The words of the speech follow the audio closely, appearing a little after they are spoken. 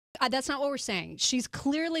That's not what we're saying. She's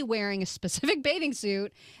clearly wearing a specific bathing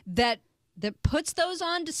suit that puts those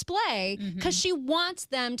on display because she wants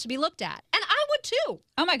them to be looked at. And I would too.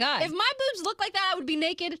 Oh my God. If my boobs looked like that, I would be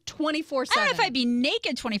naked 24/7. I don't know if I'd be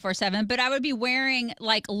naked 24/7, but I would be wearing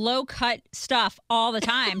like low cut stuff all the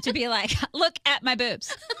time to be like, look at my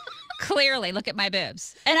boobs. Clearly, look at my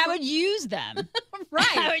boobs. And I would use them.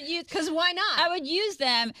 Right. I would use, because why not? I would use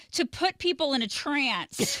them to put people in a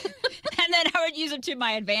trance. And then I would use them to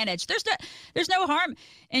my advantage. There's no harm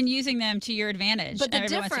in using them to your advantage. But the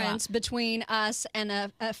difference between us and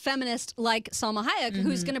a feminist like Salma Hayek,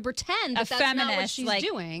 who's going to pretend that that's not what she's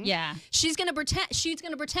doing. Yeah. She's going to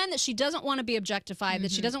pretend that she doesn't want to be objectified,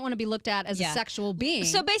 that she doesn't want to be looked at as a sexual being.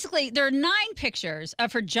 So basically, there are 9 pictures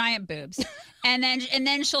of her giant boobs. And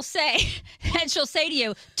then she'll say to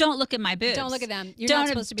you, don't look at my boobs. Don't look at them. You're not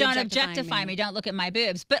supposed to be objectify me. Don't look at my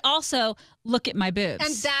boobs. But also look at my boobs.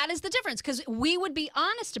 And that is the difference, because we would be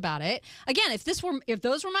honest about it. Again, if those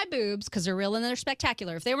were my boobs, because they're real and they're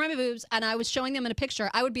spectacular, if they were my boobs and I was showing them in a picture,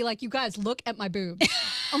 I would be like, you guys, look at my boobs.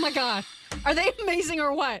 Oh my God. Are they amazing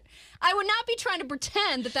or what? I would not be trying to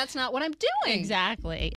pretend that that's not what I'm doing. Exactly.